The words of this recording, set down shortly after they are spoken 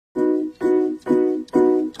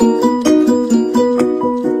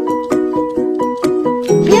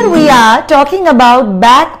are talking about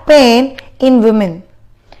back pain in women.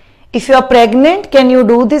 If you are pregnant, can you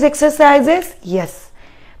do these exercises? Yes.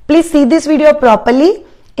 Please see this video properly.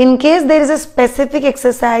 In case there is a specific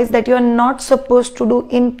exercise that you are not supposed to do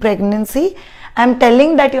in pregnancy, I am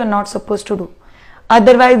telling that you are not supposed to do.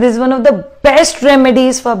 Otherwise, this is one of the best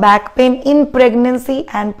remedies for back pain in pregnancy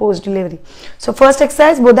and post-delivery. So first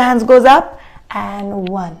exercise, both the hands goes up and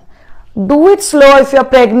 1. Do it slow if you are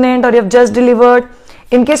pregnant or you have just delivered.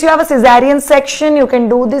 In case you have a cesarean section, you can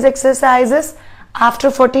do these exercises after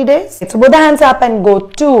 40 days. So both the hands up and go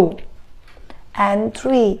 2 and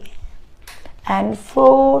 3 and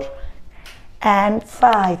 4 and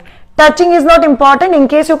 5. Touching is not important. In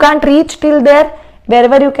case you can't reach till there,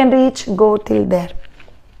 wherever you can reach, go till there.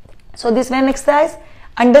 So this one exercise,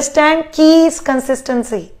 understand key is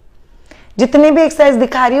consistency. जितने भी exercise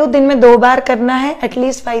दिखा रही हो दिन में 2 बार करना है, at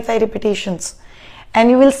least 5 repetitions, and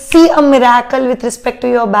you will see a miracle with respect to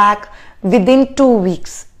your back within 2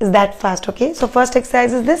 weeks. Is that fast? Okay, so first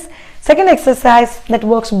exercise is this. Second exercise that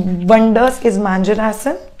works wonders is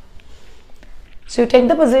Manjanasana. So you take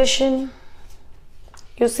the position,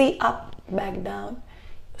 you see up, back down,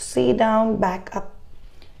 you see down, back up,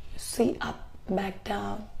 you see up, back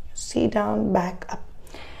down, you see down, back up.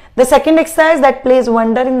 The second exercise that plays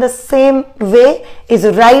wonder in the same way is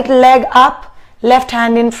right leg up, left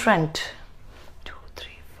hand in front. 2,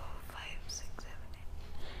 3, 4, 5, 6, 7,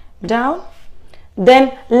 8. Down.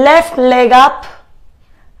 Then left leg up,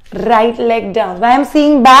 right leg down. Why I am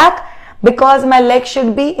seeing back? Because my leg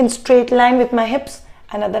should be in straight line with my hips,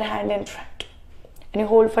 another hand in front. And you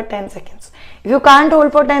hold for 10 seconds. If you can't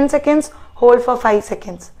hold for 10 seconds, hold for 5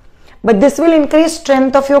 seconds. But this will increase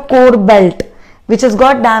strength of your core belt, which has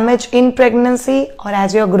got damage in pregnancy or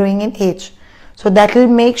as you are growing in age. So that will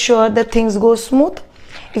make sure that things go smooth.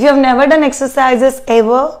 If you have never done exercises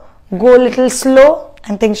ever, go a little slow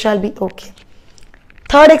and things shall be okay.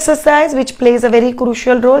 Third exercise, which plays a very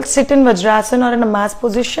crucial role, sit in Vajrasana or in a mass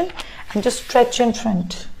position and just stretch in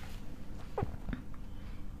front.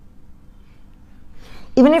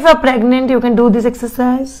 Even if you are pregnant, you can do this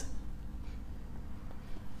exercise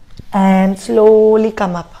and slowly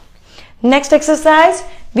come up. Next exercise,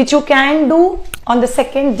 which you can do on the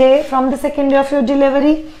second day, from the second day of your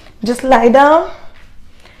delivery, just lie down,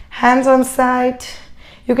 hands on side.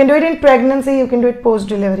 You can do it in pregnancy, you can do it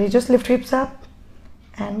post-delivery. Just lift hips up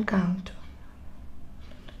and count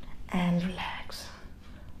and relax.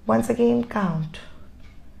 Once again, count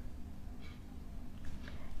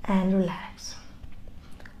and relax.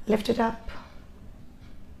 Lift it up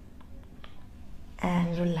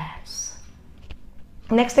and relax.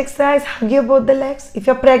 Next exercise, hug your both the legs. If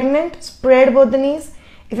you're pregnant, spread both the knees.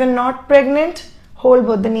 If you're not pregnant, hold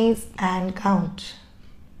both the knees and count.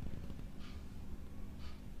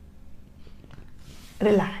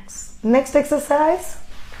 Relax. Next exercise,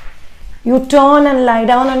 you turn and lie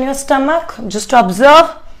down on your stomach. Just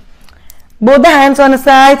observe. Both the hands on the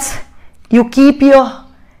sides. You keep your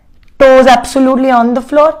toes absolutely on the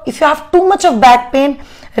floor. If you have too much of back pain,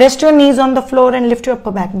 rest your knees on the floor and lift your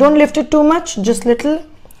upper back. Don't lift it too much, just little.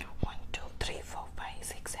 1, 2, 3, 4, 5,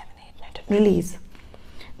 6, 7, 8, 9, 10. Release.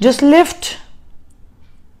 Just lift.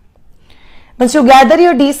 Once you gather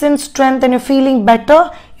your decent strength and you're feeling better,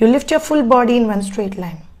 you lift your full body in one straight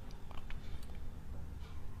line.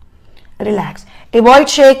 Relax. Avoid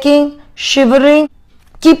shaking, shivering,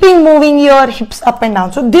 keeping moving your hips up and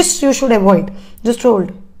down. So this you should avoid. Just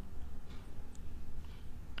hold.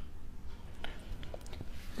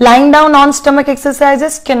 Lying down on stomach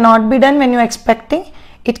exercises cannot be done when you are expecting.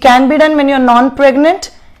 It can be done when you are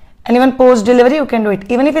non-pregnant, and even post-delivery you can do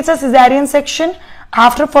it. Even if it's a cesarean section,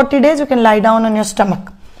 after 40 days you can lie down on your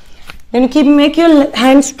stomach. Then you make your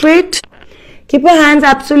hands straight. Keep your hands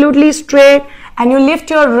absolutely straight and you lift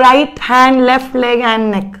your right hand, left leg and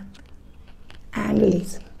neck. And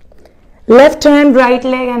release. Left hand, right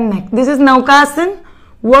leg and neck. This is Naukasana.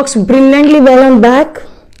 Works brilliantly well on back.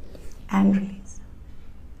 And release.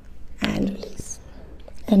 And release,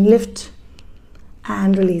 and lift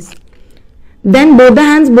and release. Then both the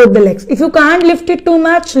hands, both the legs. If you can't lift it too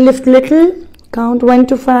much, lift little, count 1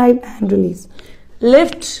 to 5 and release.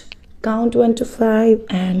 Lift, count 1 to 5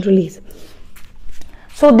 and release.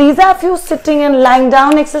 So these are few sitting and lying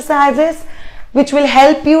down exercises which will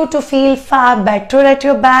help you to feel far better at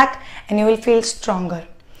your back and you will feel stronger.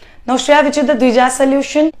 Now Shreya, which is the Dvija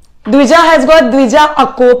solution? Dvija has got Dvija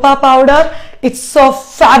Akopa powder. It's a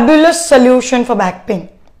fabulous solution for back pain.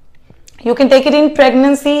 You can take it in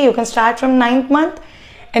pregnancy, you can start from 9th month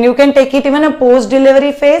and you can take it even a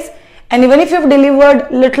post-delivery phase. And even if you've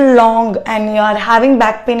delivered little long and you are having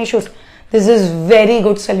back pain issues, this is very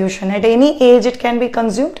good solution. At any age it can be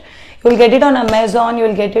consumed. You will get it on Amazon, you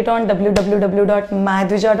will get it on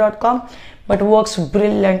www.madhvija.com, but works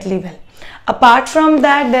brilliantly well. Apart from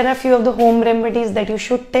that, there are few of the home remedies that you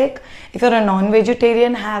should take. If you're a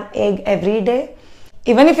non-vegetarian, have egg every day.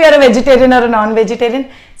 Even if you're a vegetarian or a non-vegetarian,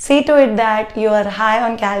 see to it that you are high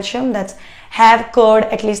on calcium. That's have curd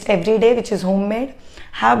at least every day, which is homemade.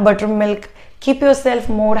 Have buttermilk. Keep yourself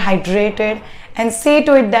more hydrated, and see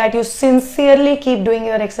to it that you sincerely keep doing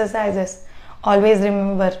your exercises. Always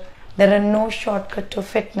remember, there are no shortcuts to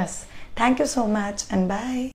fitness. Thank you so much, and bye.